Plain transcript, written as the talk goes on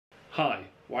Hi,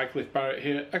 Wycliffe Barrett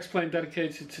here, Xplane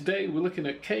dedicated. Today we're looking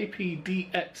at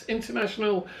KPDX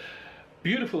International,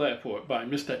 beautiful airport by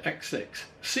Mr. X6.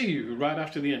 See you right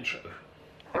after the intro.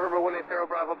 November 180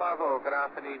 Bravo Bravo, good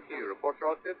afternoon to you. Report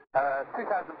roasted.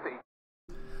 2,000 feet.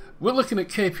 We're looking at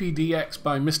KPDX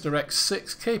by Mr.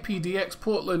 X6, KPDX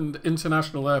Portland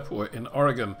International Airport in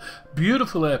Oregon.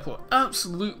 Beautiful airport,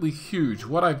 absolutely huge.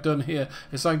 What I've done here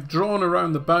is I've drawn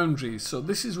around the boundaries. So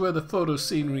this is where the photo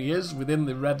scenery is within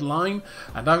the red line,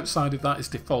 and outside of that is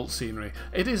default scenery.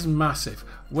 It is massive.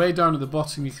 Way down at the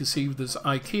bottom you can see there's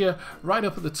IKEA. Right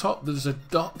up at the top there's a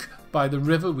dock by the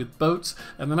river with boats,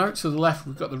 and then out to the left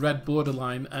we've got the red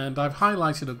borderline, and I've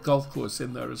highlighted a golf course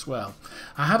in there as well.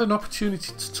 I had an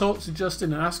opportunity to talk to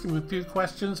Justin and ask him a few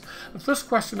questions. The first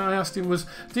question I asked him was,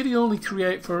 did he only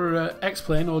create for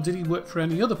Xplane or did he work for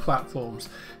any other platforms?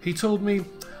 He told me,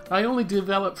 I only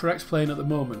develop for Xplane at the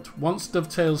moment. Once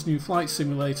Dovetail's new flight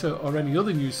simulator or any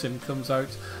other new sim comes out,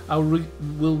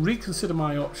 will reconsider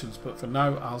my options, but for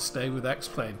now I'll stay with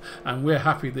Xplane, and we're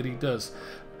happy that he does.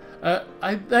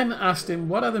 I then asked him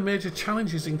what are the major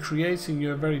challenges in creating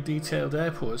your very detailed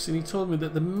airports, and he told me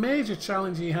that the major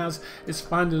challenge he has is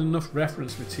finding enough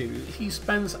reference material. He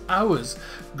spends hours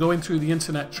going through the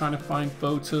internet trying to find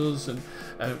photos and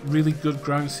really good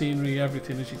ground scenery,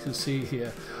 everything, as you can see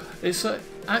here. It's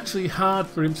actually hard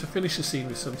for him to finish a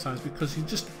scenery sometimes because you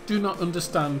just do not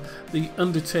understand the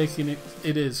undertaking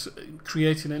it is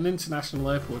creating an international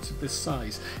airport of this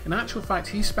size. In actual fact,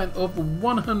 he spent over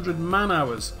 100 man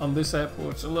hours on this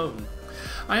airport alone.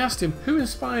 I asked him, who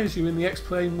inspires you in the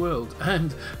Xplane world?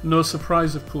 And no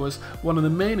surprise, of course, one of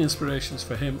the main inspirations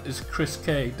for him is Chris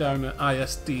K down at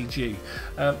ISDG.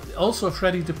 Also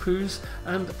Freddie DePuz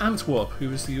and Antwerp,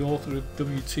 who is the author of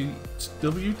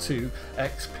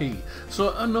W2XP.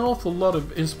 So an awful lot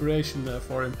of inspiration there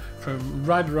for him from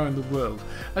right around the world.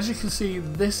 As you can see,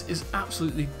 this is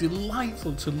absolutely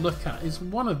delightful to look at. It's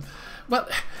well,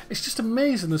 it's just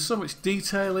amazing. There's so much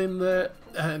detail in there,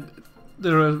 and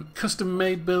there are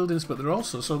custom-made buildings, but there are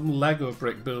also some Lego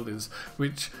brick buildings,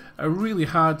 which are really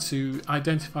hard to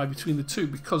identify between the two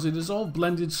because it is all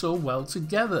blended so well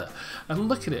together. And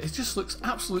look at it, it just looks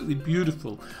absolutely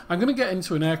beautiful. I'm going to get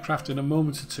into an aircraft in a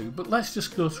moment or two, but let's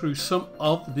just go through some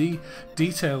of the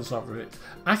details of it.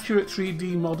 Accurate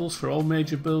 3D models for all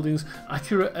major buildings,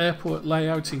 accurate airport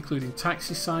layout including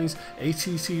taxi signs,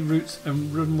 ATC routes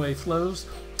and runway flows,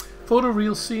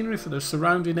 photoreal scenery for the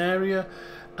surrounding area,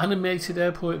 animated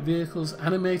airport vehicles,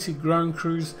 animated ground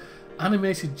crews,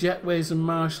 animated jetways and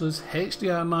marshals,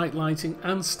 HDR night lighting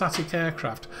and static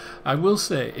aircraft. I will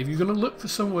say, if you're going to look for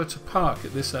somewhere to park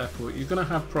at this airport, you're going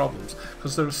to have problems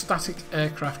because there are static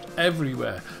aircraft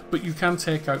everywhere, but you can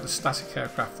take out the static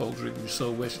aircraft folder if you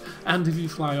so wish, and if you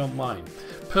fly online.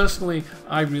 Personally,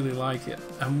 I really like it,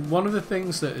 and one of the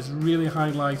things that is really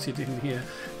highlighted in here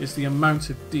is the amount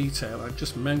of detail. I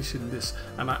just mentioned this,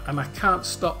 and I can't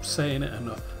stop saying it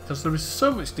enough because there is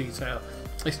so much detail.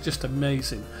 It's just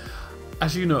amazing.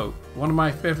 As you know, one of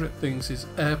my favourite things is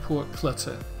airport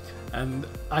clutter, and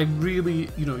I really,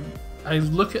 I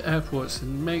look at airports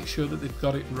and make sure that they've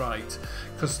got it right,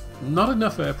 because not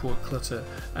enough airport clutter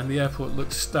and the airport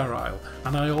looks sterile.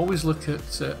 And I always look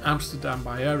at Amsterdam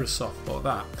by Aerosoft for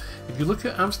that. If you look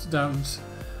at Amsterdam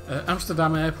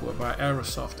Airport by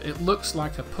Aerosoft, it looks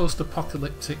like a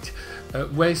post-apocalyptic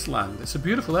wasteland. It's a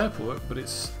beautiful airport, but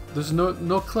there's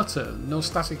no clutter, no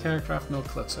static aircraft, no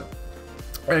clutter.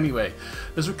 Anyway,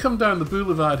 as we come down the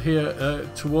boulevard here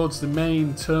towards the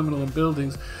main terminal and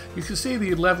buildings, you can see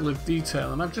the level of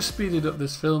detail, and I've just speeded up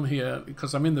this film here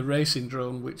because I'm in the racing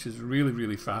drone, which is really,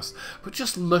 really fast. But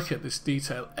just look at this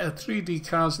detail. 3D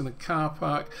cars in the car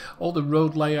park, all the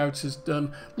road layout is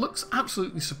done, looks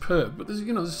absolutely superb. But there's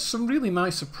some really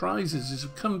nice surprises as we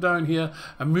come down here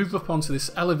and move up onto this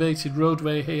elevated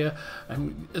roadway here,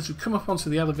 and as we come up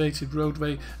onto the elevated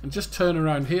roadway and just turn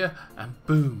around here, and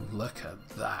boom, look at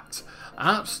that.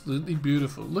 Absolutely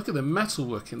beautiful. Look at the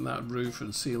metalwork in that roof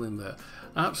and ceiling there.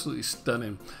 Absolutely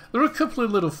stunning. There are a couple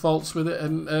of little faults with it,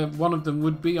 and one of them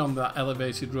would be on that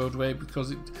elevated roadway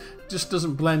because it just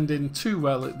doesn't blend in too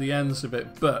well at the ends of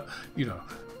it, but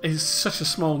it's such a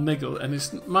small niggle, and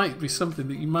it might be something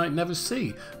that you might never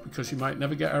see because you might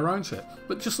never get around to it.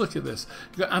 But just look at this.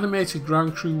 You've got animated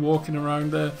ground crew walking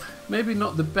around there. Maybe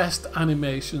not the best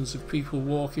animations of people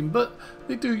walking, but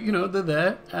they do, they're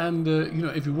there, and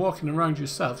if you're walking around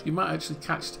yourself, you might actually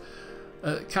catch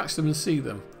them and see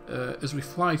them as we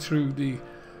fly through the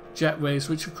jetways,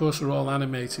 which of course are all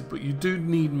animated, but you do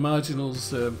need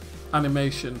Marginal's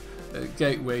animation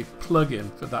gateway plugin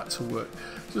for that to work.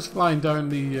 Just flying down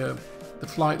the the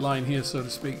flight line here, so to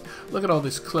speak. Look at all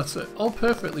this clutter, all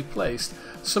perfectly placed.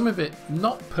 Some of it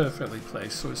not perfectly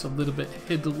placed, so it's a little bit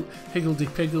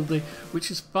higgledy-piggledy, which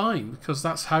is fine because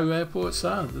that's how airports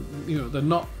are. You know, they're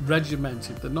not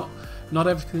regimented. They're not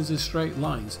everything's in straight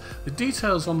lines. The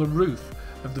details on the roof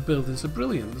of the buildings are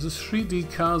brilliant. There's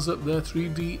 3D cars up there,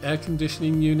 3D air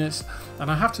conditioning units, and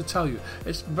I have to tell you,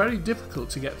 it's very difficult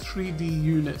to get 3D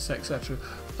units, etc.,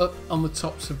 up on the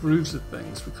tops of roofs of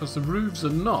things because the roofs are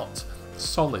not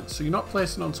solid, so you're not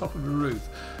placing on top of a roof.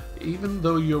 Even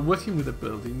though you're working with a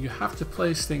building, you have to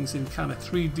place things in kind of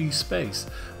 3D space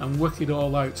and work it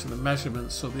all out to the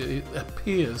measurements so that it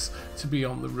appears to be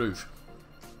on the roof.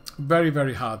 Very,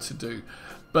 very hard to do,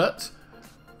 but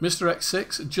Mr.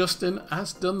 X6, Justin,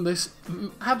 has done this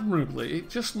admirably. It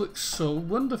just looks so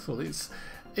wonderful.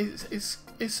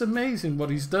 It's amazing what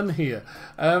he's done here.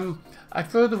 I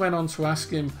further went on to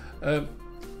ask him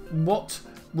what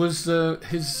was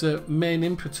his main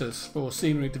impetus for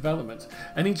scenery development,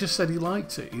 and he just said he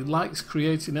liked it. He likes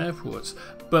creating airports,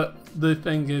 but the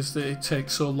thing is that it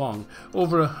takes so long.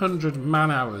 Over 100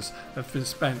 man-hours have been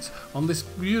spent on this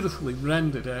beautifully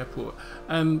rendered airport,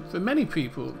 and for many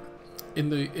people in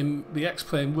the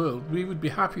Xplane world, we would be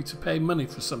happy to pay money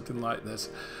for something like this,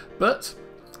 but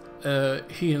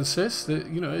he insists that,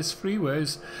 you know, his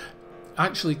freeways,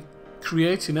 actually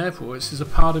creating airports is a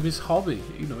part of his hobby.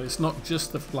 You know, it's not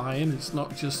just the flying, it's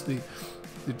not just the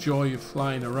joy of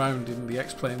flying around in the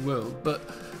Xplane world, but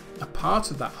a part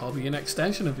of that hobby, an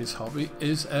extension of his hobby,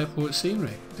 is airport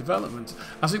scenery development,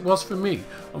 as it was for me.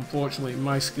 Unfortunately,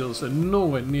 my skills are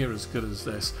nowhere near as good as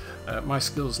this. My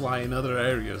skills lie in other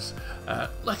areas.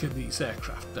 Look at these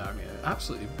aircraft down here,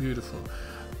 absolutely beautiful.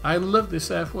 I love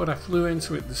this airport. I flew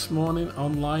into it this morning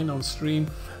online on stream.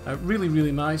 Really,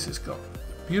 really nice. It's got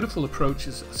beautiful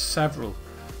approaches, several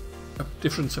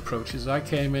different approaches. I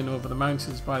came in over the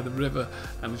mountains by the river,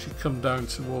 and as you come down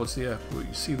towards the airport,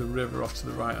 you see the river off to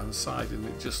the right hand side, and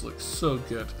it just looks so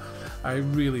good. I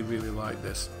really, really like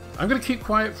this. I'm going to keep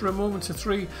quiet for a moment or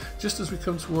three just as we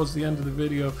come towards the end of the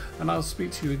video, and I'll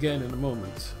speak to you again in a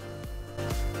moment.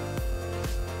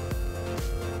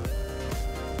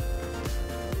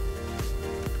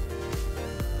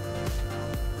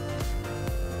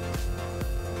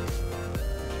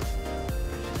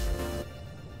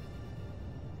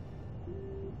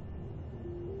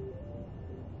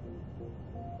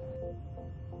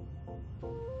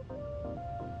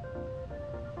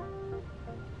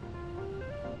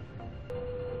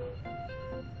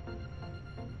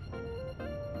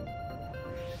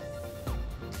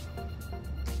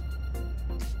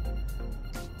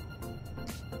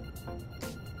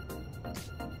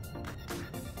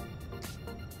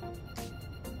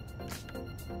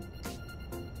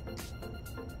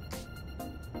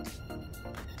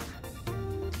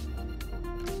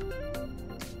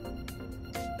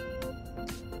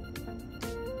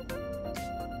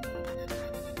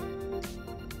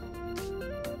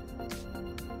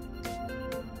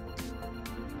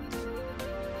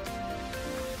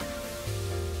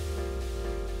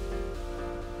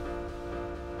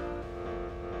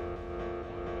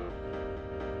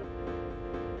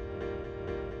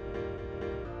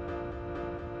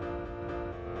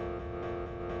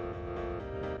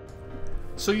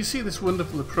 So you see this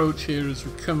wonderful approach here as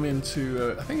we come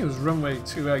into, I think it was runway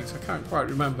 28, I can't quite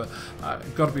remember,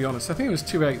 I've got to be honest, I think it was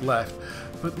 28 left,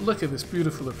 but look at this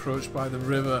beautiful approach by the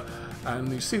river,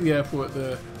 and you see the airport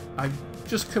there. I'm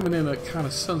just coming in at kind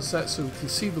of sunset so we can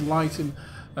see the lighting,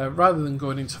 rather than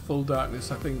going into full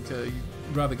darkness. I think you'd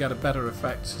rather get a better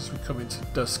effect as we come into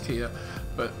dusk here.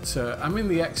 But I'm in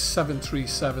the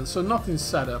X737, so nothing's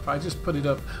set up. I just put it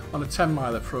up on a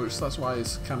 10-mile approach. So that's why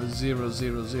it's kind of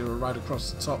 000 right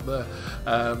across the top there.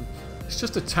 It's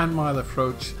just a 10-mile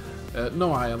approach,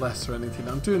 no ILS or anything.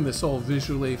 I'm doing this all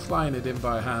visually, flying it in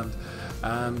by hand,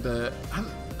 and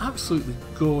absolutely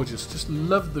gorgeous. Just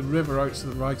love the river out to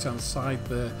the right-hand side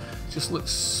there. Just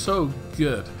looks so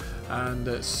good, and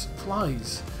it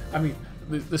flies. I mean,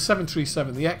 the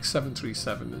 737, the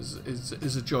X737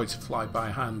 is a joy to fly by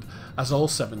hand, as all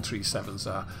 737s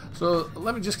are. So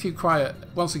let me just keep quiet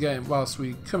once again whilst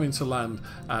we come into land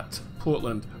at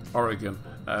Portland, Oregon.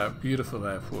 Beautiful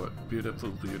airport, beautiful,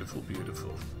 beautiful,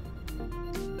 beautiful.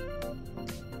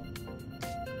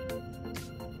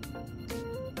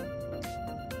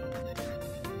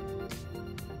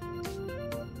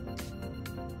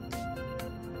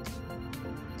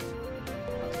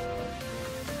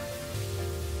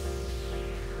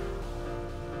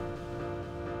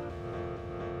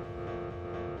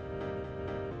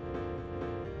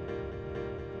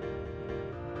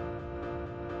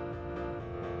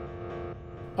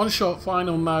 On a short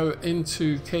final now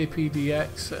into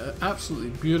KPDX, absolutely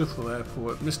beautiful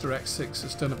airport. Mr. X6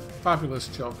 has done a fabulous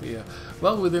job here,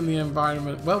 well within the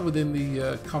environment, well within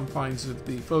the confines of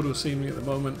the photo scenery at the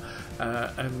moment,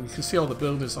 and you can see all the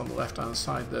buildings on the left hand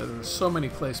side there. There are so many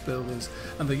place buildings,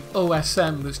 and the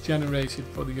OSM that's generated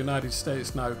for the United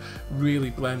States now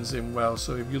really blends in well.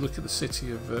 So if you look at the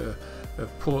city of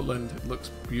Portland, it looks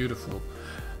beautiful.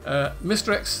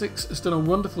 Mr. X6 has done a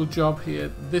wonderful job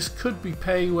here. This could be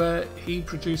payware, he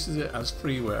produces it as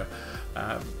freeware.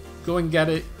 Go and get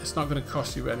it, it's not going to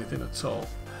cost you anything at all.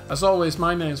 As always,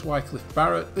 my name is Wycliffe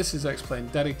Barrett, this is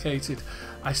Xplane Dedicated.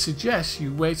 I suggest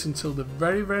you wait until the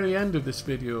very end of this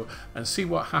video and see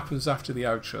what happens after the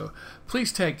outro.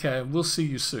 Please take care and we'll see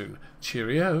you soon.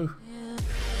 Cheerio!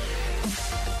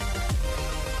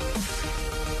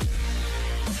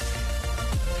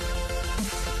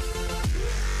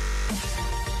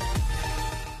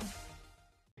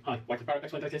 Hi, Wycliffe Barrett,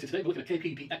 Xplane Dedicated. Today we're looking at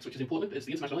KPDX, which is important. It's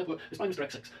the international airport. It's by Mr.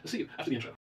 X6. I'll see you after the intro.